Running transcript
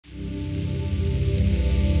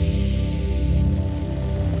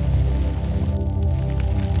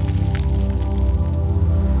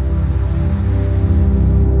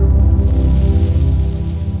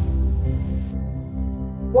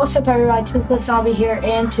What's up everybody, Toothless Zombie here,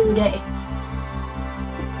 and today,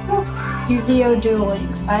 Yugioh Duel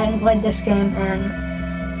Links. I hadn't played this game in,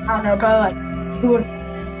 I don't know, probably like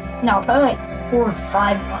probably like 4 or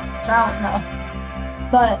 5 months, I don't know.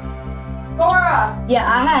 But,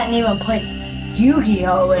 yeah, I hadn't even played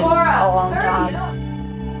Yu-Gi-Oh in a long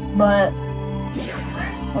time. But,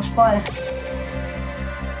 let's play.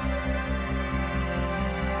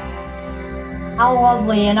 How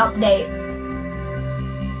lovely an update.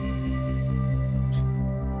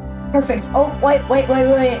 Perfect. Oh, wait.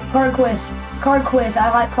 Card quiz. I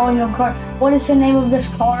like calling them card. What is the name of this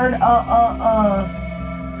card? I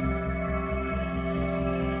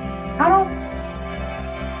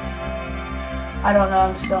don't know.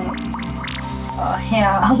 I'm just going.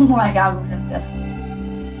 Yeah. Oh my God, I'm just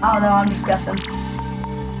guessing. I don't know. I'm just guessing.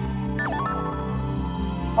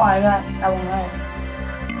 Oh, I got that one right.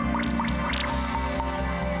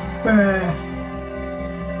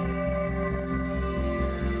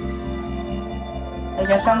 I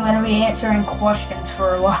guess I'm gonna be answering questions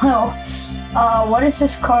for a while. What is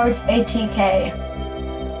this card's ATK?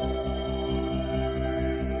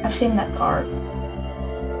 I've seen that card.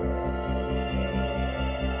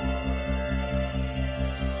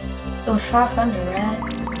 It was 500, right?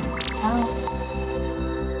 Oh.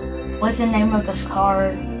 What's the name of this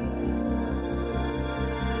card?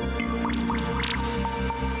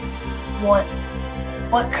 What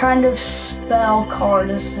kind of spell card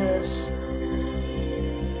is this?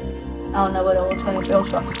 I don't know what it looks like. It feels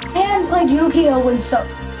fun. And like Yu-Gi-Oh and stuff.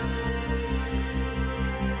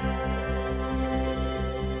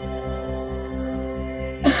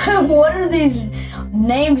 What are these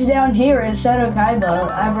names down here instead of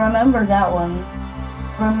Kaiba? I remember that one.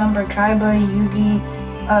 I remember Kaiba, Yugi,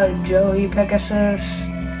 Joey, Pegasus.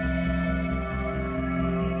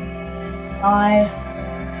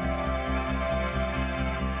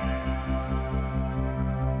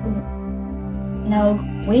 No,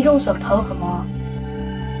 Weedle's a Pokemon.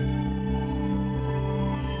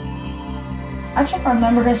 I can't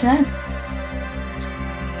remember his name.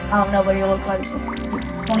 I don't know what he looks like.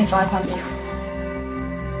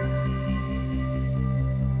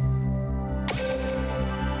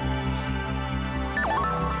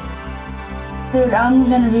 Dude, I'm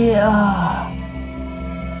gonna be, I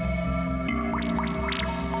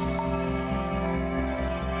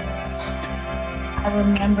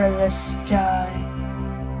remember this guy.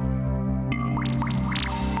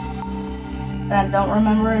 But I don't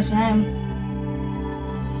remember his name.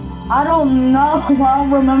 I don't know. I don't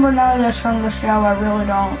remember none of this from the show. I really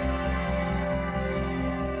don't.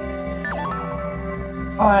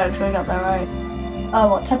 Oh, I actually got that right. Oh,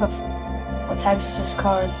 what type is this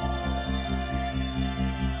card?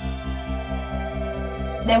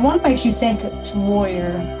 They want to make you think it's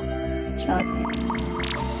Warrior. It's not.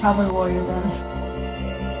 Probably Warrior then.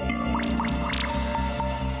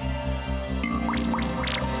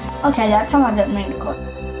 Okay, that time I didn't mean to click.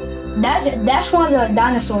 That's one of the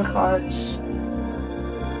dinosaur cards.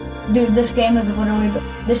 Dude, this game has literally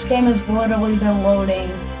been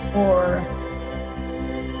loading for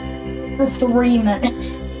 3 minutes.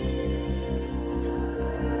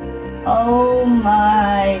 Oh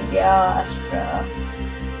my gosh, bro.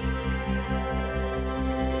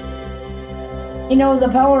 You know, the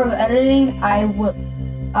power of editing, I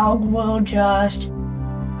will just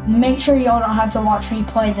make sure y'all don't have to watch me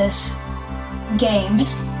play this game.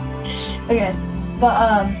 Okay,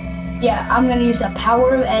 but yeah, I'm gonna use the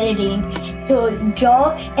power of editing to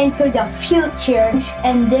go into the future,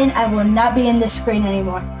 and then I will not be in this screen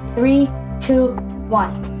anymore. 3, 2,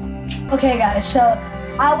 1. Okay, guys. So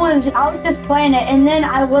I was just playing it, and then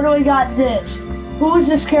I literally got this. Who is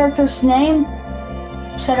this character's name?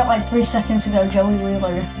 I said it like 3 seconds ago. Joey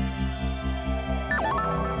Wheeler.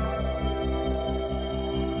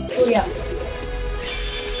 Oh yeah.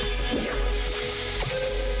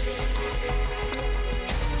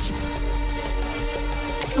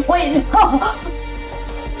 Wait, no!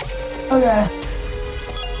 Okay.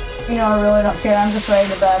 You know, I really don't care. I'm just ready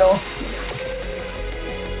to battle.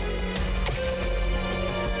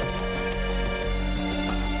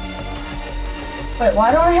 Wait,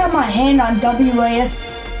 why do I have my hand on WASD?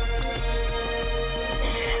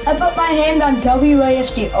 I put my hand on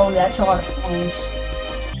WASD. Oh, that's a lot of points.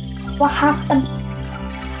 What happened?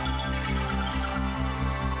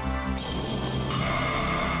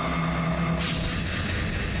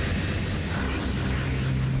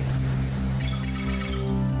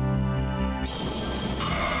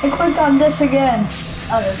 I clicked on this again.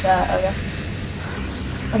 Oh, there's that. Okay.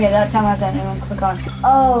 Okay, that time I didn't even click on.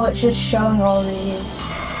 Oh, it's just showing all these.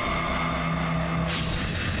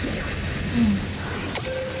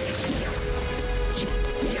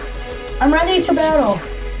 I'm ready to battle.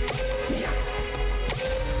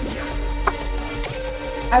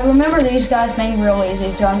 I remember these guys being real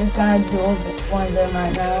easy, so I'm just gonna duel one of them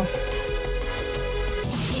right now.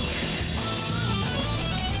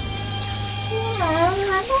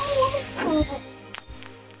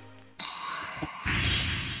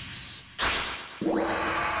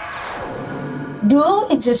 Duel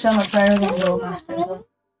Links is so much better than Duel Masters.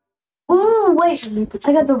 Ooh, wait,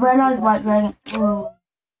 I got the red eyes white dragon. Ooh.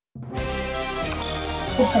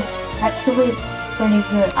 This is actually pretty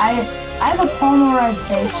good. I have a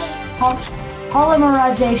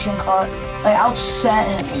polymerization card. Like, I'll set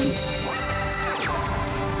it.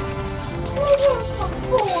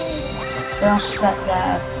 Then I'll set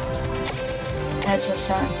that. And it's just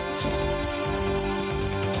turn. It's just...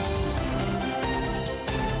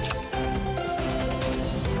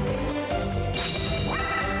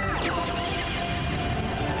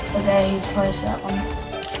 Okay, place that one.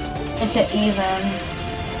 It's an even.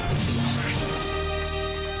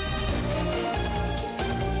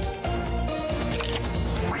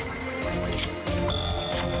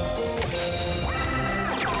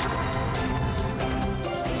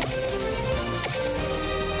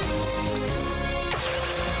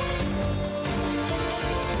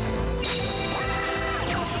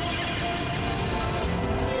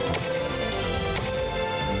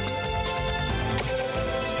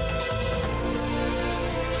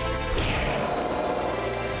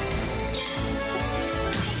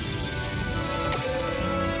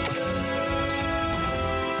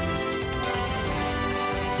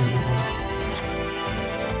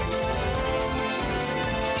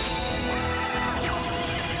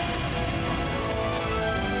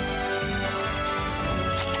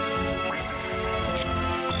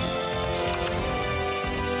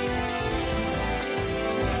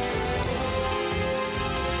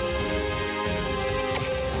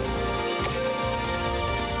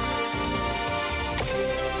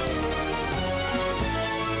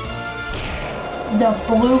 The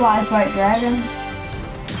blue eyes white dragon.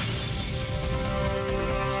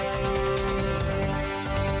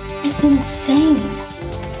 It's insane.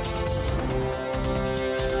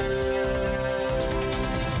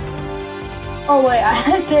 Oh wait, I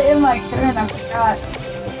had to end my turn, I forgot.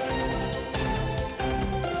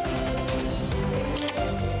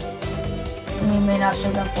 You may not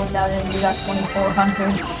still got 4,000, you got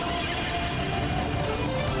 2,400.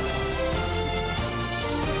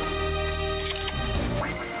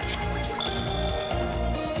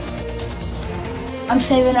 I'm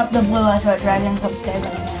saving up the blue eyes white dragon, I'm saving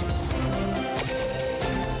it.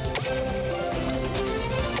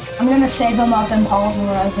 I'm gonna save him up and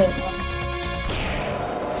polymerize it.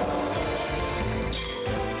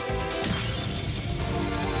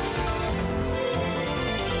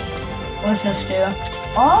 What's this do?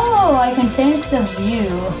 Oh, I can change the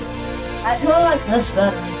view. I feel like this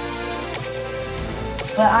better.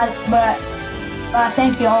 But I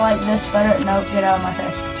think y'all like this better. Nope, get out of my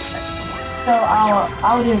face. So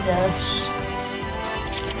I'll do this.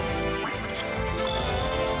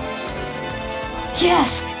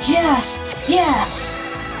 Yes, yes, yes.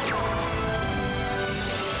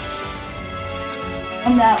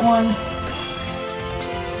 And that one.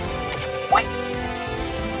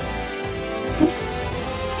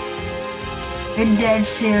 You're dead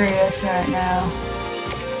serious right now.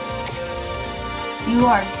 You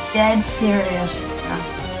are dead serious right now.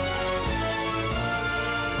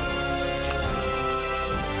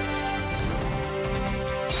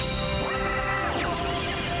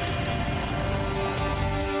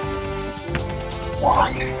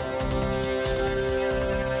 What?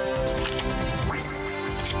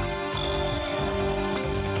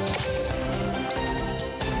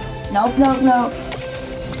 Nope, nope, nope.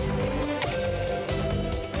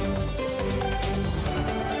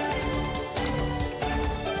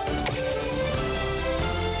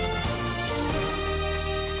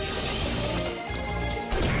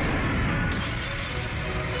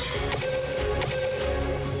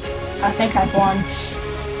 I think I've won.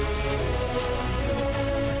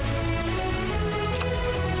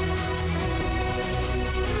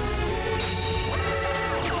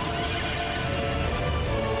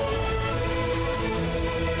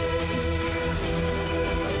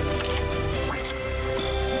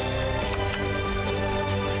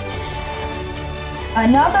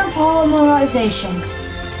 Another polymerization.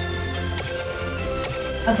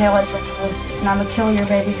 Okay, let's look at this. And I'm gonna kill your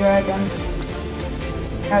baby dragon.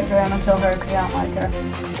 Actually, I'm gonna kill her because I don't like her.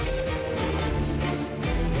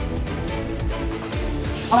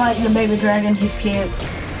 I like the baby dragon, he's cute.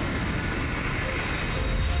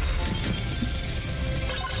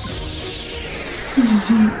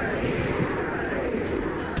 Easy.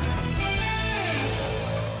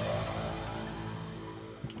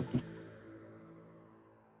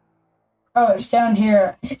 Oh, it's down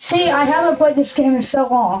here. See, I haven't played this game in so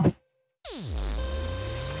long.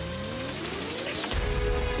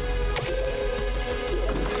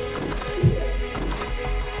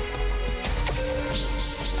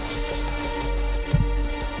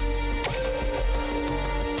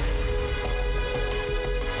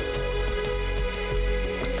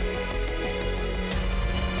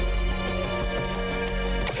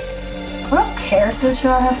 What characters do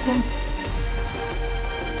I have to?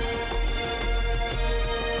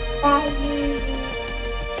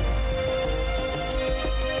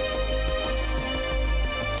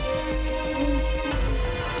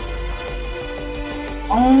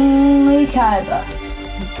 Only Kaiba.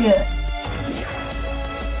 Good.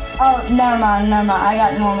 Oh, never mind. I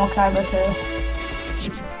got normal Kaiba too.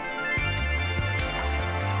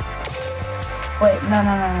 Wait, no.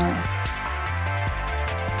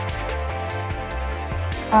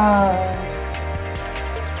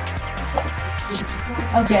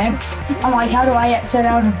 Okay. I'm like, how do I exit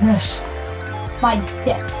out of this? My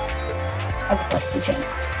deck. I would like to change.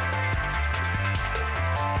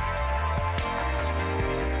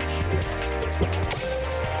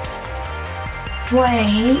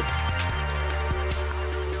 Wait.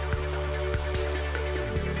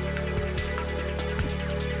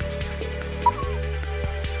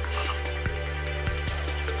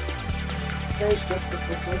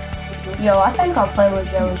 Yo, I think I'll play with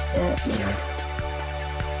Joey's deck.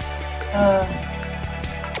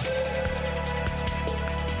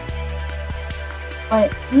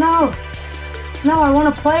 Wait, no, I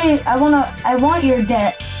want to play. I want your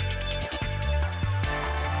deck.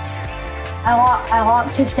 I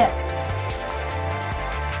locked his deck.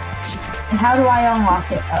 And how do I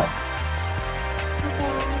unlock it? Oh.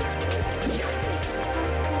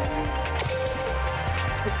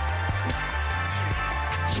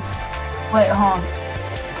 Wait, hold on.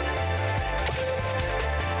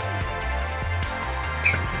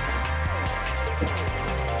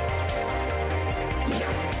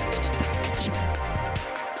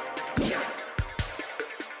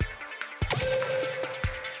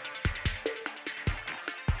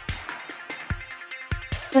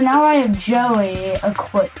 So now I have Joey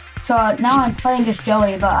equipped. So now I'm playing as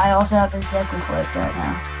Joey, but I also have his deck equipped right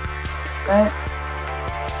now. Right?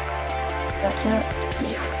 That's it.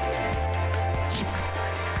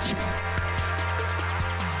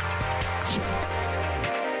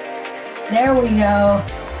 There we go.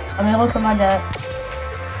 Let me look at my deck.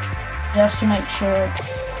 Just to make sure.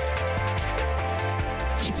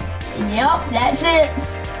 Yep, that's it.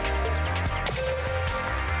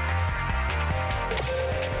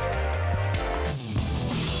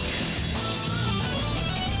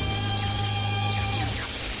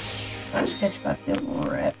 Let's get back to the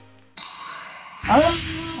rip.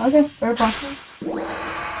 Okay, very possible.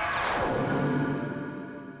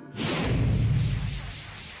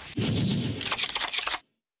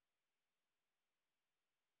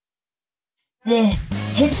 The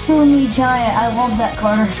Hitsumi Giant, I love that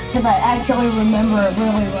card because I actually remember it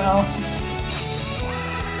really well.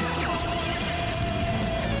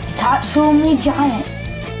 Tatsumi Giant.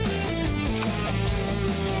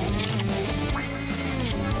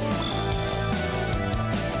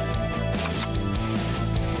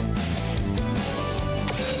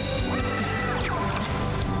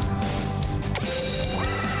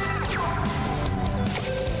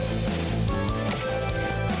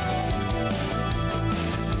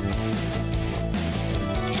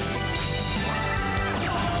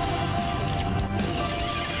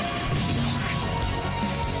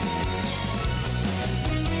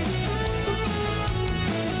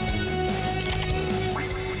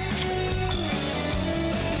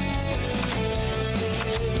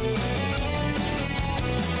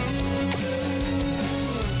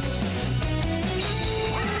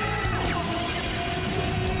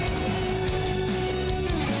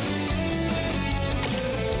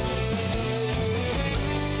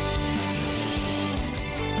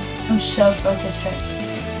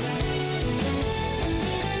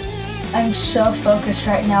 I'm so focused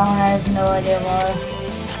right now and I have no idea why.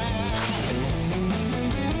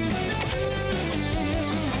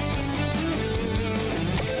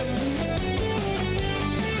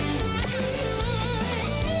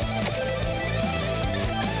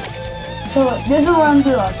 So this is what I'm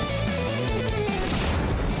doing.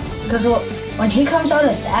 Because when he comes out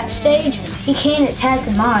of that stage, he can't attack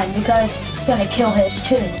mine because it's gonna kill his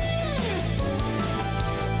too.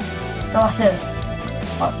 So watch this.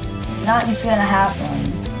 Nothing's gonna happen.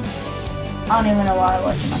 I don't even know why I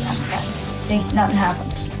wasn't gonna happen. See, nothing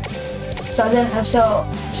happens. So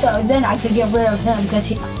then I could get rid of him because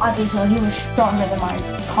he obviously he was stronger than my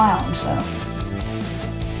clown. So.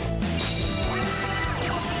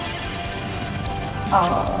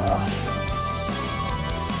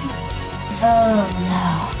 Oh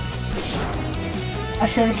no. I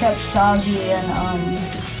should have kept Soggy in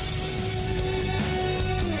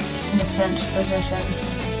defense position.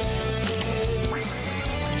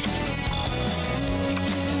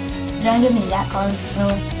 Don't give me that card,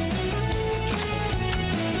 really.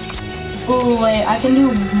 Oh wait, I can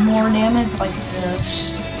do more damage like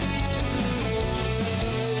this.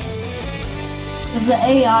 Because the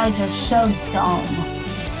AIs are so dumb.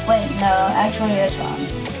 Wait, no, actually it's fine.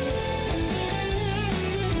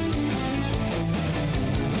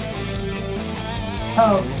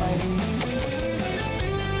 Oh, wait.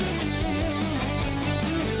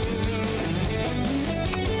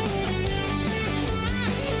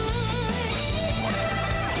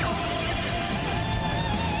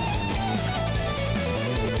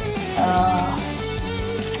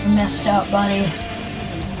 Messed up, buddy.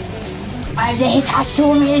 I hate that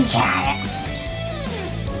so many chat.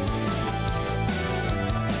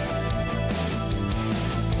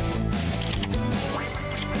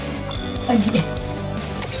 Again.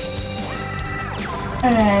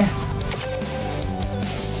 Okay.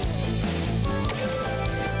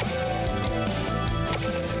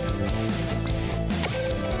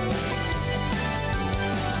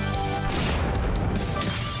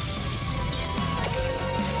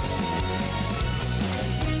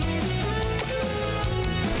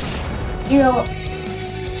 You know,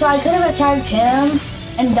 so I could have attacked him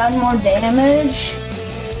and done more damage,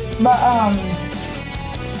 but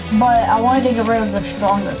I wanted to get rid of the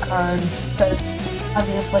stronger card because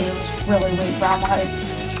obviously it was really weak. But I wanted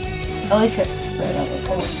at least get rid of it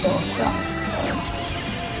because it's still strong.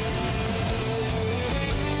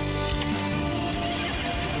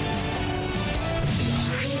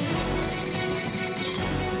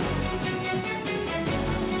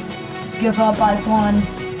 Give up, I've won.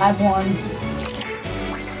 I've won.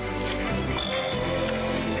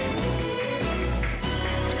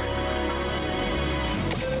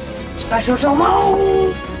 Special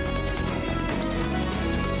summon!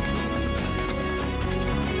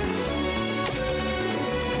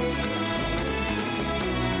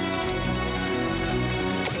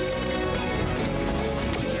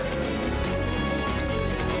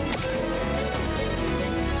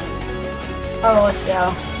 Oh, let's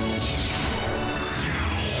go.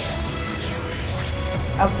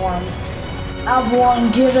 I've won. I've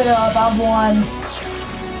won. Give it up. I've won.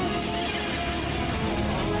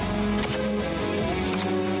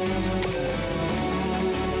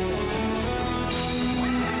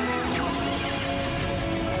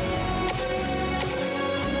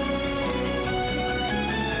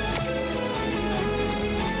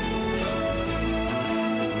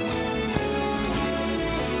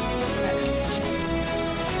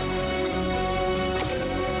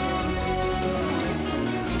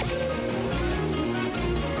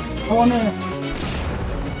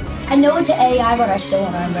 I know it's AI, but I still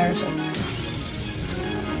want to embarrass it.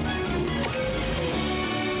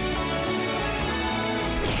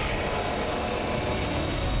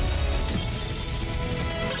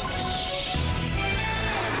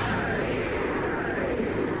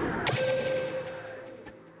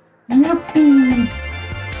 Yippee!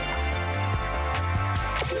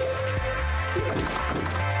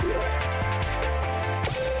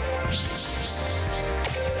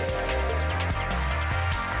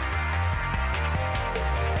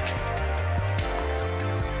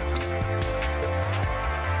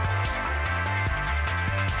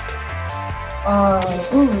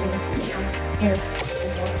 Ooh. Here.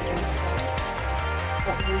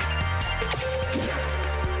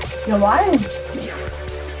 Yo, why is...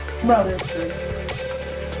 Bro,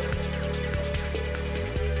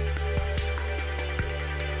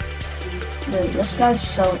 dude, this guy's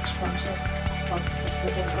so expensive.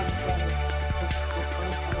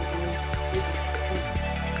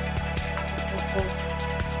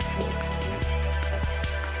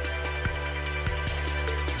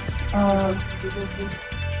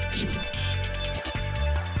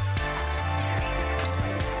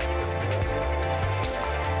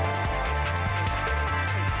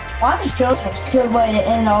 Well, I just feels like a good way to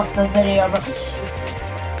end off the video, but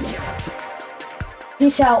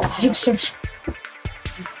peace out, like, subscribe.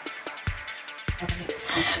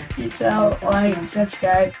 Peace out, like,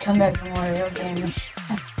 subscribe, come back for more real gamers.